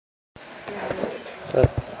But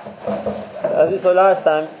as we saw last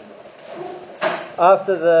time,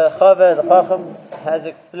 after the Chacham has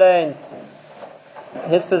explained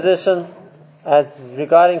his position as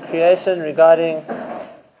regarding creation, regarding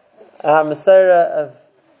Masera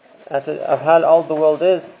of how old the world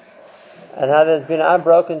is, and how there's been an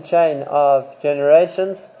unbroken chain of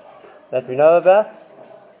generations that we know about.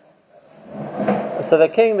 So the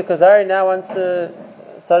king, the Kuzari, now wants to,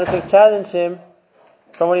 so to speak, challenge him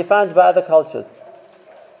from what he finds by other cultures.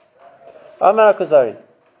 Amar Kuzari,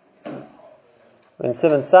 in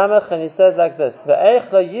Simon Samach, and he says like this: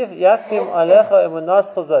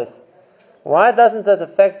 why doesn't that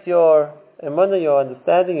affect your emunah, your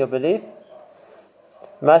understanding, your belief?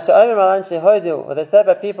 What they say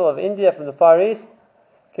about people of India from the Far East,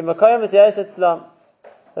 that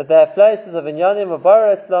they have places of inyanim or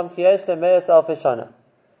bara etzlam ki yesh lehem me'as alfei shana.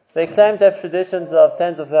 They claim to have traditions of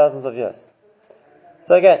tens of thousands of years.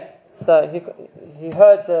 So again, he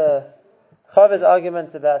heard the Chav's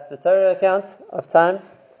argument about the Torah account of time,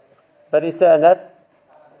 but he said, and that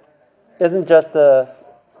isn't just for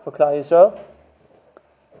Klal Yisrael.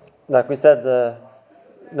 Like we said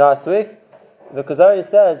last week, the Kuzari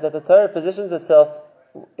says that the Torah positions itself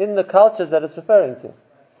in the cultures that it's referring to,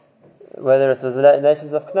 whether it was the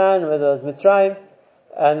nations of Canaan, whether it was Mitzrayim,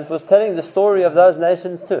 and it was telling the story of those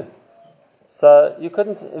nations too. So you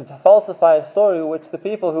couldn't falsify a story which the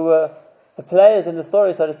people who were the players in the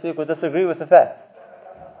story, so to speak, would disagree with the facts.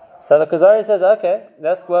 So the Kuzari says, okay,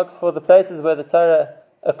 that works for the places where the Torah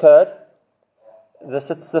occurred, the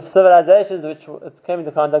civilizations which it came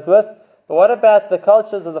into contact with. But what about the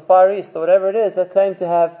cultures of the Far East, or whatever it is, that claim to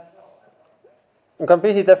have a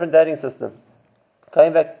completely different dating system,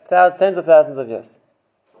 going back tens of thousands of years,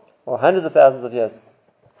 or hundreds of thousands of years?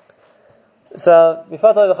 So,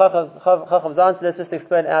 before I tell you the Chacham's answer, let's just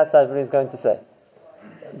explain outside what he's going to say.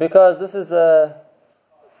 Because this is an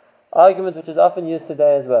argument which is often used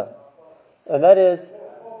today as well. And that is,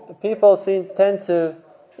 people tend to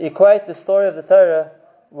equate the story of the Torah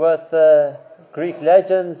with Greek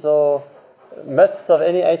legends or myths of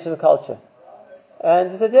any ancient culture.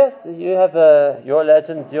 And he said, yes, you have your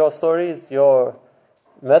legends, your stories, your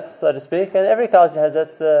myths, so to speak, and every culture has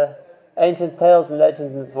its ancient tales and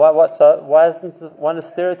legends. Why doesn't one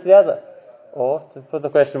steer it to the other? Or, to put the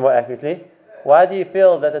question more accurately, why do you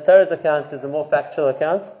feel that the Torah's account is a more factual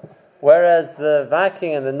account, whereas the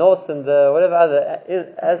Viking and the Norse and the whatever other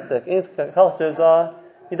Aztec, Inca cultures are,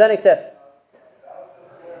 you don't accept?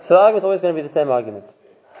 So the argument is always going to be the same argument.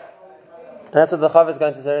 And that's what the Chav is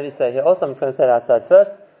going to really say here. Also, I'm just going to say it outside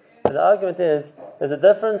first. And the argument is, there's a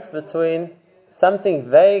difference between something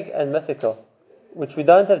vague and mythical, which we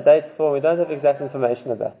don't have dates for, we don't have exact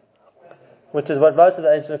information about, which is what most of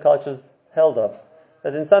the ancient cultures held of.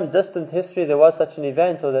 That in some distant history there was such an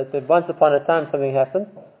event, or that once upon a time something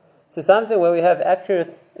happened, to something where we have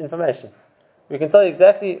accurate information. We can tell you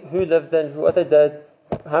exactly who lived then, what they did,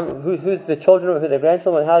 who's their children, who their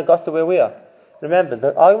grandchildren, and how it got to where we are. Remember,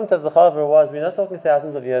 the argument of the Chaver was, we're not talking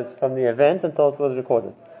thousands of years from the event until it was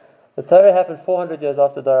recorded. The Torah happened 400 years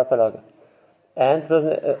after Dara Palaga. And it was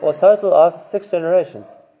a total of 6 generations.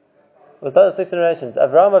 It was a total of 6 generations.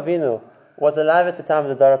 Avraham Avinu was alive at the time of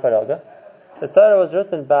the Dara Palaga. The Torah was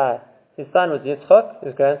written by, his son was Yitzchak,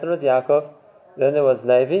 his grandson was Yaakov, then there was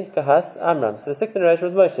Levi, Kahas, Amram. So the 6th generation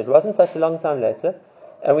was Moshe. It wasn't such a long time later,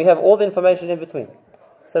 and we have all the information in between.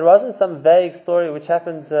 So it wasn't some vague story which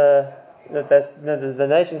happened, the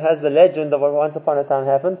nation has the legend of what once upon a time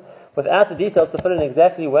happened, without the details to fill in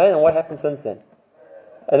exactly when and what happened since then.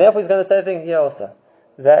 And therefore he's going to say the thing here also,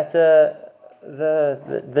 that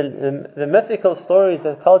the mythical stories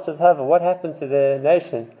that cultures have of what happened to their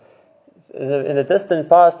nation in the distant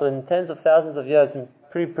past, or in tens of thousands of years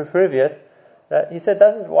previous, he said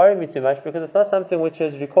doesn't worry me too much, because it's not something which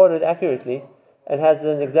is recorded accurately and has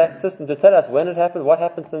an exact system to tell us when it happened, what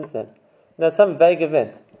happened since then. It's some vague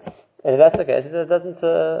event. And if that's the case, it doesn't.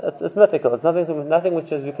 It's mythical. It's nothing which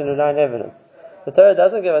is we can rely on evidence. The Torah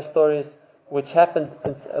doesn't give us stories which happened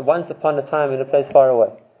once upon a time in a place far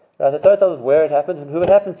away. Right? The Torah tells us where it happened and who it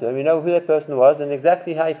happened to, and we know who that person was and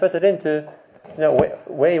exactly how he fitted into,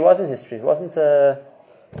 where he was in history. It wasn't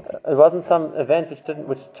some event which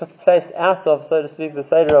took place out of, so to speak, the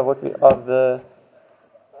seder of the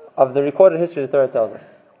recorded history the Torah tells us.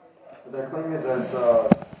 But their claim is that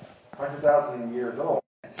 100,000 years old.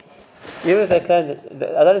 Even if they claimed, I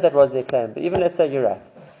don't know if that was their claim, but even let's say you're right.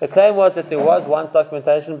 The claim was that there was once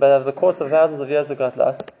documentation, but over the course of thousands of years it got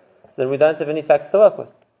lost, so then we don't have any facts to work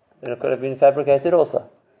with. Then it could have been fabricated also.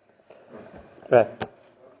 Right.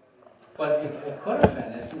 But it could have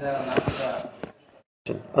been, isn't that enough?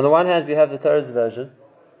 On the one hand, we have the Torah's version,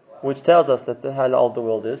 which tells us how old the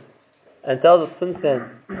world is, and tells us since then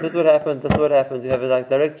this would happen, this would happen. You have a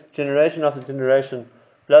direct generation after generation,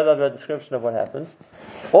 blah blah blah description of what happened,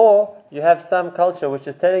 or you have some culture which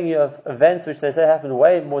is telling you of events which they say happened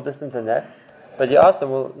way more distant than that, but you ask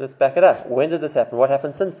them, well, let's back it up. When did this happen? What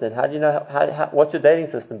happened since then? How do you know? What's your dating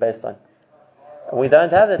system based on? And we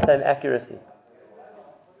don't have that same accuracy.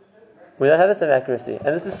 We don't have the same accuracy,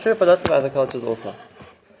 and this is true for lots of other cultures also.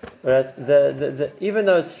 Right? Even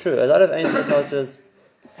though it's true, a lot of ancient cultures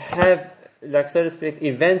have, so to speak,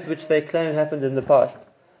 events which they claim happened in the past,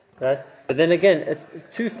 right? But then again, it's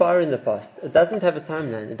too far in the past. It doesn't have a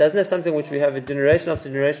timeline. It doesn't have something which we have a generation after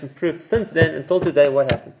generation proof since then until today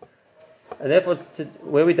what happened, and therefore,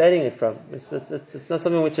 where are we dating it from? It's not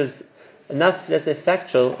something which is enough, let's say,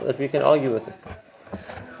 factual that we can argue with it.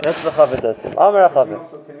 That's what the Chavod does to him. Can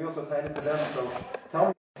we also tie it to them? So tell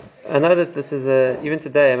me. I know that this is even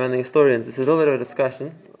today among the historians, it's a little bit of a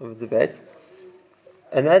discussion, of a debate,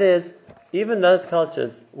 and that is, even those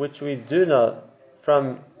cultures which we do know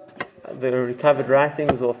from the recovered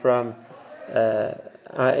writings or from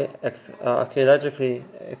archaeologically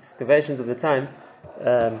excavations of the time,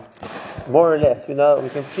 more or less, we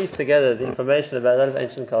can piece together the information about a lot of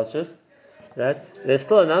ancient cultures, right? There's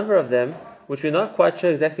still a number of them which we're not quite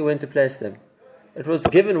sure exactly when to place them. It was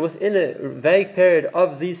given within a vague period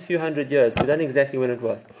of these few hundred years. We don't know exactly when it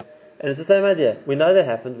was. And it's the same idea. We know they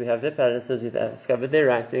happened. We have their palaces. We've discovered their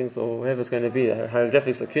writings, or whatever it's going to be,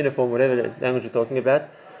 hieroglyphics or cuneiform, whatever the language we're talking about.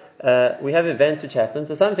 We have events which happen.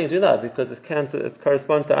 So some things we know because it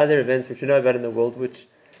corresponds to other events which we know about in the world, which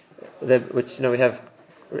we have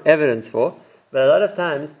evidence for. But a lot of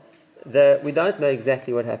times we don't know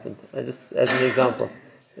exactly what happened. Just as an example,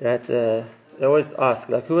 right? They always ask,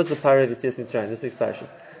 who was the Paro of Yetzias Mitzrayim? This week's parasha.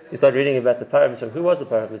 You start reading about the Paro of Mitzrayim. Who was the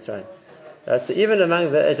Paro of Mitzrayim? Right? So even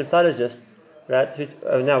among the Egyptologists, right?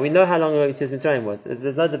 Now we know how long ago Yetzias Mitzrayim was.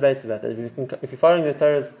 There's no debates about it. If you're following the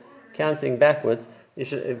Torah's counting backwards,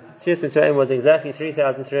 Yetzias Mitzrayim was exactly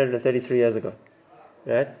 3,333 years ago.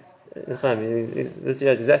 Right? This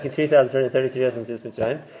year is exactly 3,333 years from Yetzias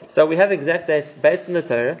Mitzrayim. So we have exact dates based on the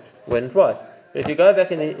Torah when it was. If you go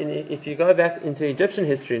back into Egyptian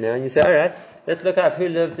history now, and you say, all right, let's look up who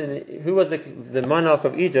was the monarch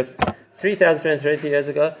of Egypt 3,330 years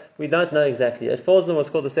ago. We don't know exactly. It falls in what's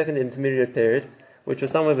called the second intermediate period, which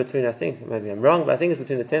was somewhere between, I think, maybe I'm wrong, but I think it's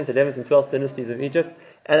between the 10th, 11th, and 12th dynasties of Egypt.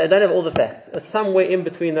 And I don't have all the facts. It's somewhere in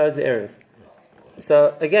between those eras.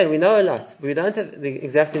 So again, we know a lot, but we don't have the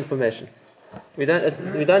exact information. We don't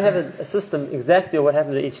have a system exactly of what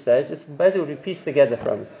happened at each stage. It's basically what we piece together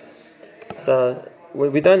from it. So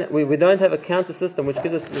we don't have a counter system which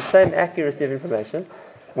gives us the same accuracy of information.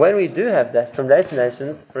 When we do have that from later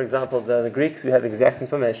nations, for example, the Greeks, we have exact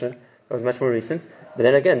information. It was much more recent, but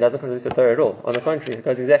then again, it doesn't contradict the Torah at all. On the contrary, it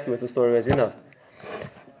goes exactly with the story as we know it.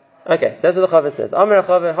 Okay, so that's what the Chavod says.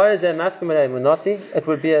 It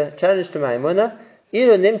would be a challenge to my emunah.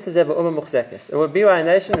 It would be a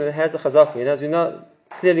nation who has a chazak, as we know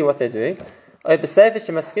clearly what they're doing. Or it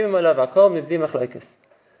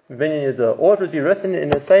would be written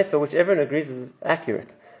in a sefer which everyone agrees is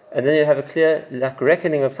accurate, and then you have a clear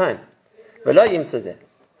reckoning of time. We don't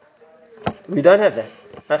have that.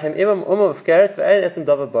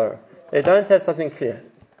 They don't have something clear.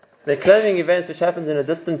 They're claiming events which happened in a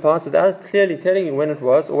distant past without clearly telling you when it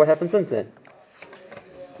was or what happened since then.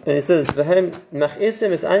 And he says, he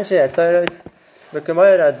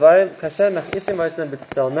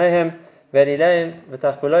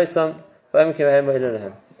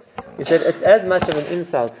said it's as much of an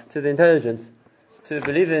insult to the intelligence to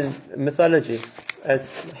believe in mythology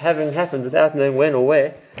as having happened without knowing when or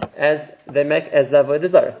where, as the Avodah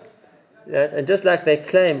Zarah. And just like they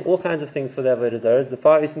claim all kinds of things for the Avodah Zarah, the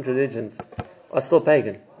Far Eastern religions are still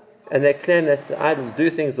pagan. And they claim that the idols do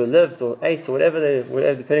things or lived or ate or whatever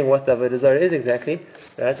depending on what the Avodah Zarah is exactly.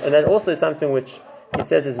 Right? And that also is something which he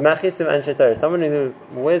says is machisim anshe Torah, someone who,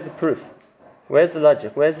 where's the proof? Where's the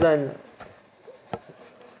logic? Where's the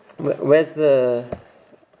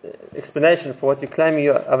explanation for what you claim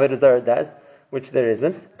your Avodah Zarah does, which there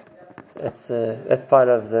isn't? That's part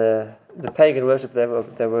of the pagan worship they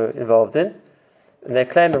were involved in, and they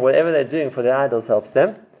claim that whatever they're doing for their idols helps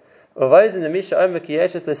them. The writings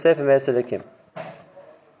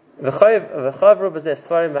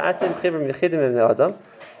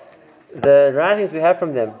we have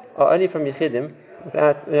from them are only from Yechidim,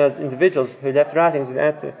 without individuals who left writings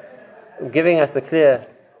without giving us a clear,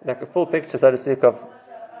 a full picture, so to speak, of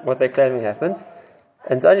what they're claiming happened.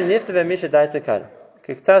 And it's only Nifta Misha Daitakal.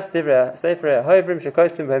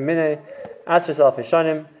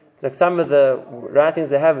 Like some of the writings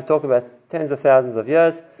they have talk about tens of thousands of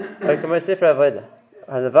years, Hanavatis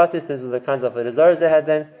is the kinds of Avodah they had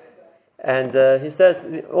then, and he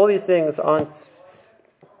says all these things aren't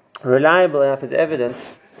reliable enough as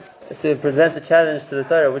evidence to present a challenge to the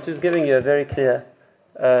Torah, which is giving you a very clear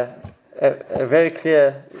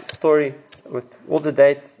story with all the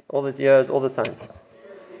dates, all the years, all the times.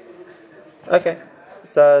 Okay,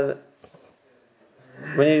 so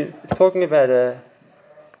when you're talking about a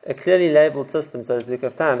clearly labeled system, so to speak,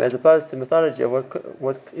 of time, as opposed to mythology, or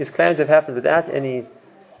what is claimed to have happened without any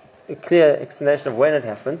clear explanation of when it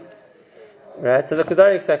happened, right? So the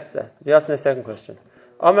Kuzari accepts that. He asks the second question.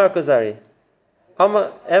 Amar Kuzari, I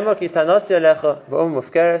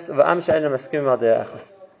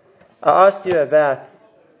asked you about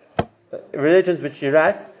religions which you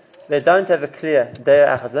write, they don't have a clear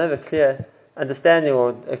Deya Achas, they don't have a clear understanding or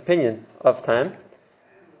opinion of time.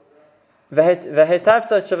 You gave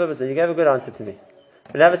a good answer to me.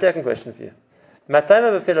 But I have a second question for you. What are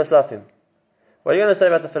you going to say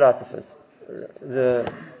about the philosophers?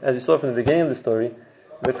 As we saw from the beginning of the story,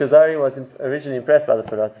 the Kuzari was originally impressed by the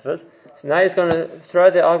philosophers. So now he's going to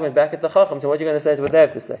throw their argument back at the Chacham. So what are you going to say to what they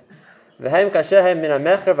have to say? They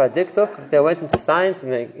went into science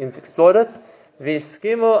and they explored it.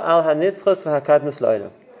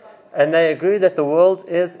 And they agree that the world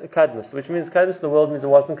is a kadmus, which means kadmus in the world means it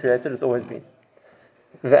wasn't created, it's always been.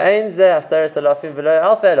 They're not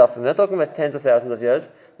talking about tens of thousands of years,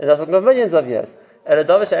 they're not talking about millions of years. They're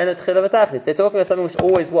talking about something which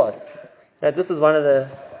always was. Now, this is one of the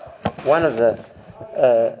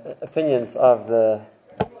opinions of the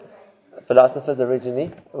philosophers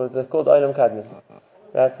originally. They're called Olam Kadmon.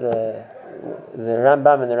 That's the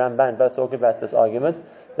Rambam and the Ramban both talk about this argument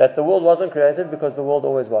that the world wasn't created because the world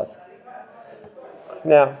always was.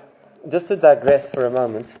 Now, just to digress for a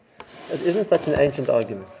moment, it isn't such an ancient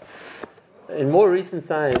argument. In more recent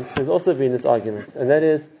science, there's also been this argument, and that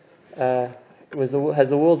is, has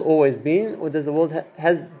the world always been, or does the world have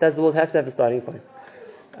to have a starting point?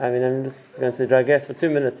 I mean, I'm just going to digress for 2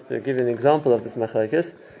 minutes to give you an example of this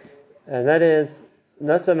machlokes, and that is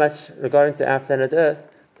not so much regarding to our planet Earth,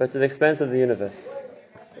 but to the expanse of the universe.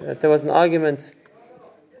 There was an argument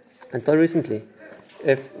until recently,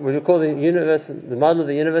 if we call the universe, the model of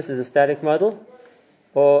the universe is a static model,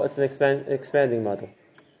 or it's an expanding model.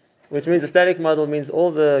 Which means a static model means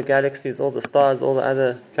all the galaxies, all the stars, all the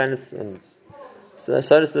other planets and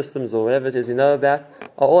solar systems, or whatever it is we know about,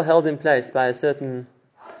 are all held in place by a certain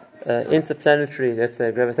interplanetary, let's say,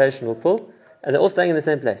 gravitational pull, and they're all staying in the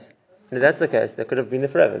same place. And if that's the case, they could have been there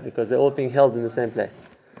forever, because they're all being held in the same place.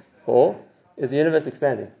 Or is the universe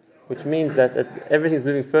expanding? Which means that everything's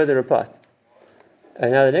moving further apart.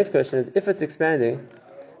 And now the next question is, if it's expanding,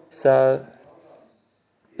 so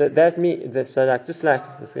that means that, so like just like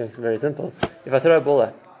it's very simple. If I throw a ball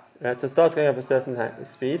up, right, so it starts going up a certain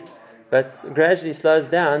speed, but gradually slows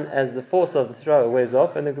down as the force of the throw wears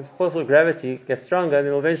off, and the force of gravity gets stronger, and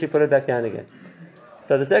it will eventually put it back down again.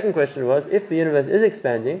 So the second question was, if the universe is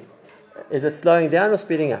expanding, is it slowing down or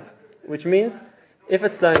speeding up? Which means, if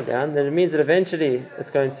it's slowing down, then it means that eventually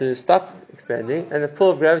it's going to stop expanding, and the pull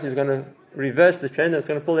of gravity is going to reverse the trend, and it's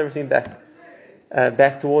going to pull everything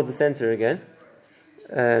back towards the center again,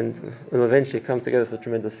 and it will eventually come together with a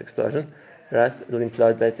tremendous explosion, right? It will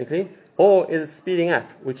implode basically. Or is it speeding up,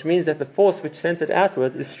 which means that the force which sent it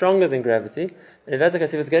outwards is stronger than gravity, and if that's the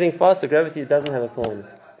case, if it's getting faster, gravity doesn't have a pull on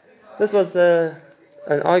it. This was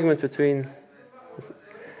an argument between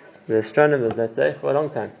the astronomers, let's say, for a long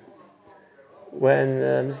time.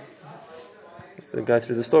 When, just to go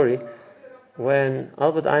through the story, when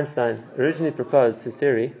Albert Einstein originally proposed his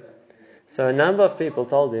theory, so a number of people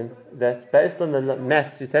told him that based on the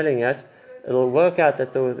maths you're telling us, it'll work out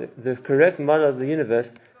that the correct model of the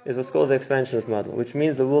universe is what's called the expansionist model, which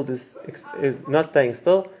means the world is not staying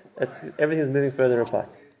still, everything's moving further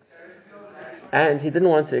apart. And he didn't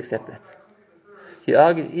want to accept that. He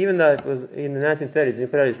argued, even though it was in the 1930s when he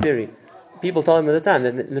put out his theory, people told him at the time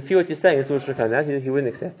that if you what you're saying, this is what should come out, he wouldn't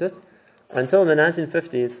accept it. Until the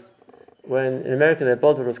 1950s, when in America they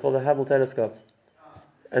built what was called the Hubble telescope.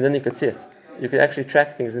 And then you could see it. You could actually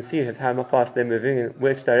track things and see how fast they're moving and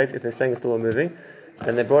which direction, if they're staying still or moving.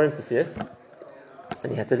 And they brought him to see it.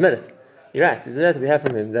 And he had to admit it. You're right, it didn't we have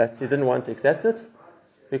from him that he didn't want to accept it,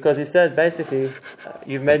 because he said, basically,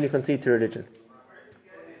 you've made me concede to religion.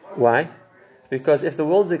 Why? Because if the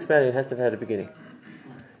world is expanding, it has to have had a beginning.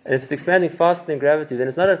 And if it's expanding faster than gravity, then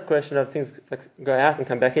it's not a question of things like go out and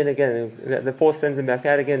come back in again, and the force sends them back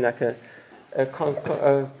out again, like a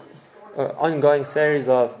ongoing series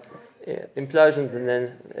of implosions, and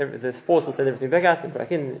then the force will send everything back out and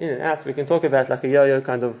back in and out. We can talk about like a yo-yo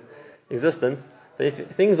kind of existence, But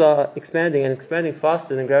if things are expanding and expanding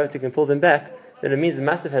faster than gravity can pull them back, then it means it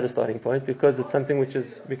must have had a starting point because it's something which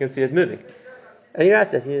we can see it moving. And he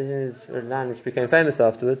writes that, his line which became famous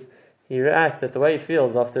afterwards, he writes that the way he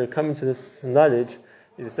feels after coming to this knowledge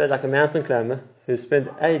is, he said, like a mountain climber who spent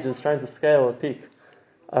ages trying to scale a peak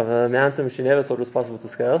of a mountain which he never thought was possible to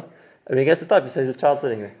scale. And when he gets to the top, he sees a child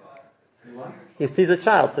sitting there. He sees a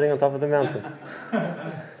child sitting on top of the mountain.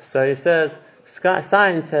 So he says,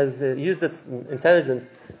 science has used its intelligence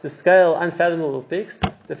to scale unfathomable peaks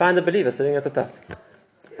to find a believer sitting at the top.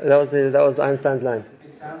 That was Einstein's line.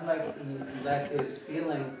 It sounds like he let his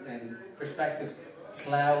feelings and perspectives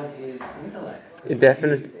cloud his intellect. It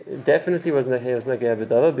definitely was no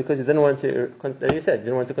Gabadava because he didn't want to, as you said, he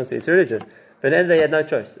didn't want to concede to religion. But then they had no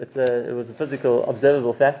choice. It was a physical,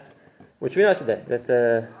 observable fact, which we know today. That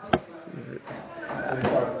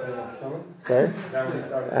sorry?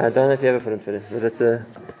 I don't know if you ever put in for it,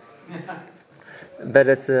 but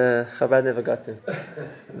it's Chabad never got to.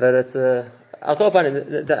 But it's I'll talk about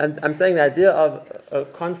it. I'm saying the idea of a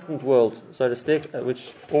constant world, so to speak,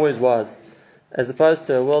 which always was, as opposed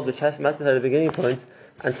to a world which must have had a beginning point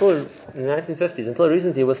until the 1950s, until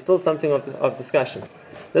recently, was still something of discussion.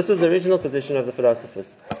 This was the original position of the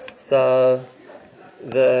philosophers. So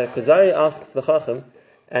the Kuzari asks the Chacham,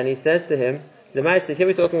 and he says to him, the Ma'aseh, here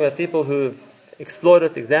we're talking about people who've explored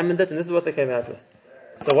it, examined it, and this is what they came out with.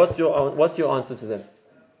 So what's your answer to them?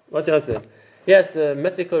 What's your answer to them? Yes,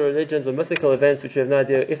 mythical religions or mythical events which we have no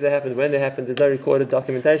idea if they happened, when they happened, there's no recorded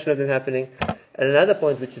documentation of them happening. And another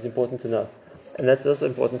point which is important to know, and that's also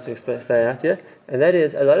important to say out here, and that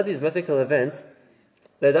is, a lot of these mythical events,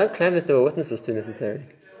 they don't claim that there were witnesses to necessarily.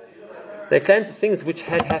 They claim to things which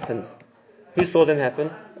had happened. Who saw them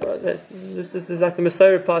happen? This is like the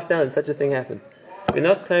Messiah passed down and such a thing happened. We're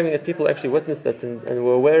not claiming that people actually witnessed it and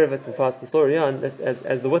were aware of it and passed the story on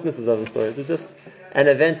as the witnesses of the story. It was just an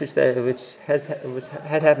event which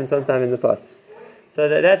had happened sometime in the past. So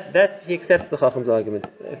that he accepts the Chacham's argument.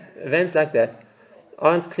 Events like that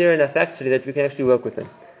aren't clear enough actually that we can actually work with them.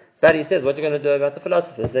 But he says, what are you going to do about the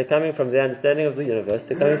philosophers? They're coming from their understanding of the universe.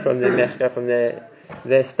 They're coming from their mechka, from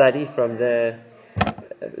their study, from their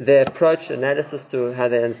approach, analysis to how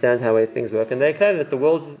they understand how things work. And they claim that the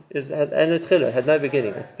world had no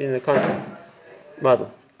beginning. It's been a constant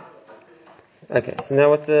model. Okay, so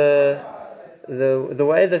now what the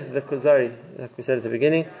way that the Kuzari, like we said at the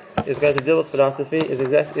beginning, is going to deal with philosophy is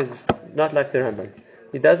not like the Rambam.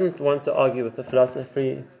 He doesn't want to argue with the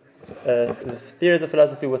philosophy, the theories of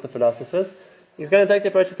philosophy with the philosophers. He's going to take the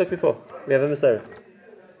approach he took before. We have a Messiah.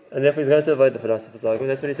 And therefore he's going to avoid the philosopher's argument.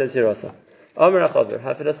 That's what he says here also. You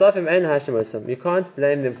can't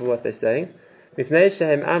blame them for what they're saying. They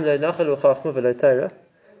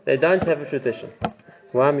don't have a tradition.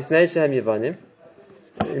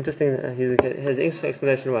 Interesting, his English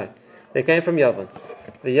explanation why. They came from Yavan.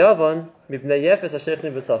 The Yavan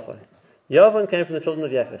came from the children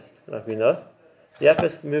of Yafes, like we know.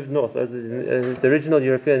 Yafes moved north. Those are the original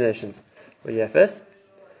European nations were Yafes.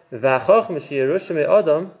 The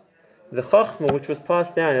Chachma which was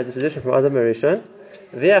passed down as a tradition from Adam Rishon,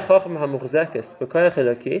 and that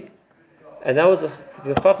was the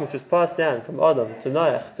Chachma which was passed down from Adam to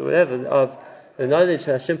Noach to whatever of the knowledge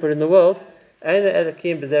Hashem put in the world. That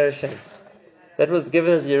was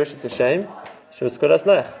given as Yerusha to Shem. She was called as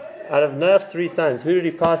Noach. Out of Noach's 3 sons, who did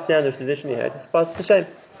he pass down the tradition he had? He passed to Shem.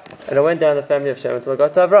 And it went down the family of Shem until it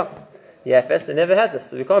got to Avraham. Yafes, they never had this.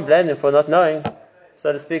 So we can't blame them for not knowing,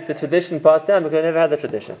 so to speak, the tradition passed down because they never had the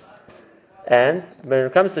tradition. And when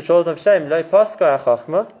it comes to children of Shem, lo paska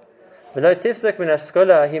achachma, v'lo tifsek min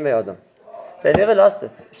haskola ahimei adam. They never lost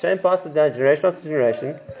it. Shem passed it down generation after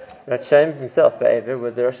generation. Not Shem himself, behavior,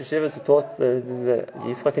 with the Rosh Yeshivas who taught the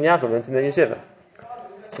Yitzchak and Yaakov went in the yeshiva.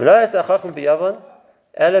 V'lo yasa achachma b'yavan,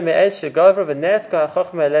 ele me'ez shegavra v'netka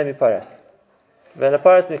achachma ele miparas.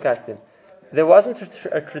 V'neparas mikastim. There wasn't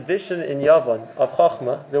a tradition in Yavan of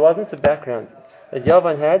Chachma, there wasn't a background that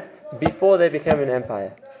Yavan had before they became an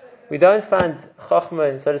empire. We don't find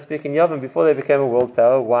Chachma, so to speak, in Yavan before they became a world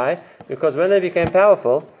power. Why? Because when they became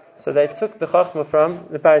powerful, so they took the Chachma from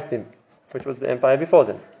the Parsim, which was the empire before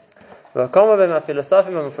them. And at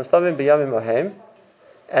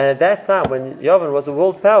that time, when Yavan was a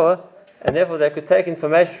world power, and therefore they could take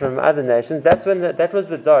information from other nations, that was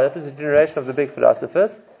the generation of the big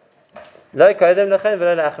philosophers. Not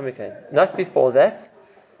before that,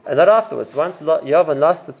 and not afterwards. Once Yavan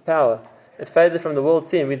lost its power, it faded from the world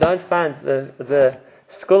scene. We don't find the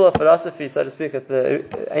school of philosophy, so to speak, that the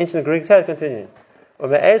ancient Greeks had continuing. So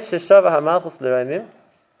to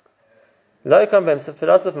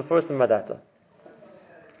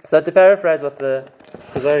paraphrase what the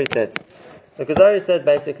Kuzari said, The Kuzari said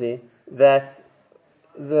basically that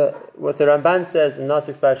what the Ramban says in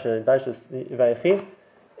Nasik's Parsha, in Parshas Vayichin,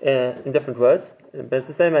 in different words, but it's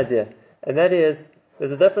the same idea. And that is,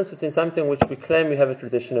 there's a difference between something which we claim we have a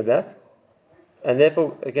tradition about, and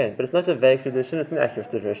therefore, again, but it's not a vague tradition, it's an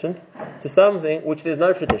accurate tradition, to something which there's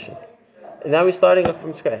no tradition. And now we're starting off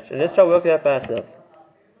from scratch, and let's try to work it out by ourselves.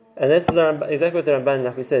 And this is exactly what the Ramban,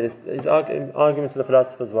 like we said, his argument to the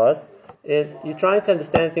philosophers is you're trying to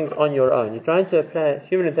understand things on your own. You're trying to apply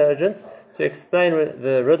human intelligence to explain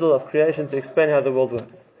the riddle of creation, to explain how the world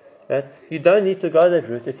works. Right? You don't need to go that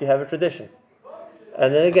route if you have a tradition.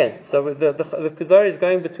 And then again, so the Kuzari is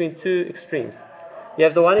going between two extremes. You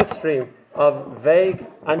have the one extreme of vague,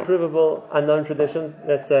 unprovable, unknown tradition,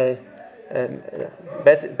 let's say,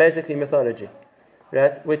 basically mythology,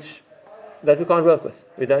 right? That we can't work with.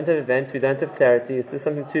 We don't have events, we don't have clarity, it's just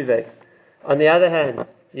something too vague. On the other hand,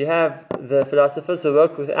 you have the philosophers who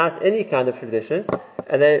work without any kind of tradition,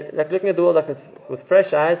 and they're like looking at the world like with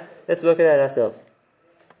fresh eyes, let's work it out ourselves.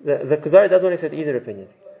 The Kuzari doesn't want to accept either opinion.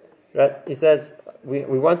 Right? He says, we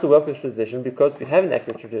want to work with tradition because we have an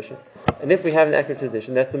accurate tradition. And if we have an accurate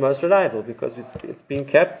tradition, that's the most reliable because it's been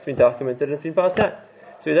kept, it's been documented, and it's been passed down.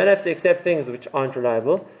 So we don't have to accept things which aren't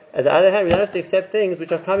reliable. On the other hand, we don't have to accept things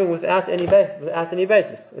which are coming without any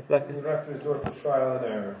basis. It's like you have to resort to trial and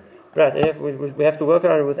error. Right, and if we have to work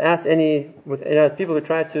on it without people who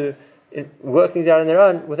try to work things out on their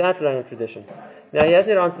own without relying on tradition. Now he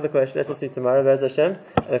hasn't answered the question, that we'll see tomorrow, Be'ez Hashem,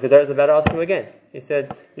 because there is about to ask him again. He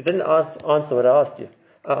said, you didn't answer what I asked you.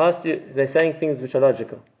 I asked you, they're saying things which are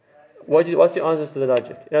logical. What's your answer to the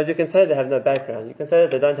logic? You can say they have no background, you can say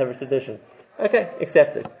that they don't have a tradition. Okay,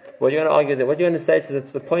 accepted. What are you going to argue there? What are you going to say to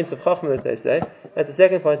the points of Chachma that they say? That's the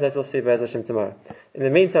second point that we'll see Be'ez Hashem tomorrow. In the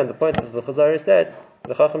meantime, the point that the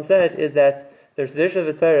Chacham said, is that the tradition of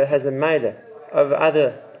the Torah has a maila over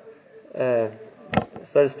other,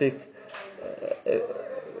 so to speak,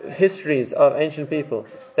 histories of ancient people,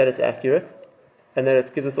 that it's accurate and that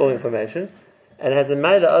it gives us all information, and it has a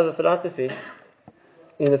maila over philosophy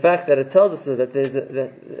in the fact that it tells us that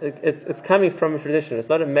it's coming from a tradition. It's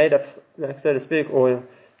not a made up, so to speak, or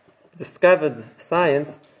discovered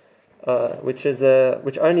science, which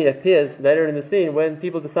only appears later in the scene when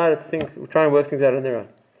people decided to try and work things out on their own.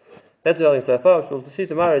 That's the argument so far. Which we'll see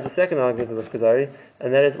tomorrow is the second argument of the Kuzari,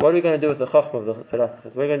 and that is, what are we going to do with the Chachma of the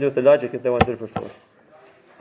philosophers? What are we going to do with the logic that they wanted to put forward?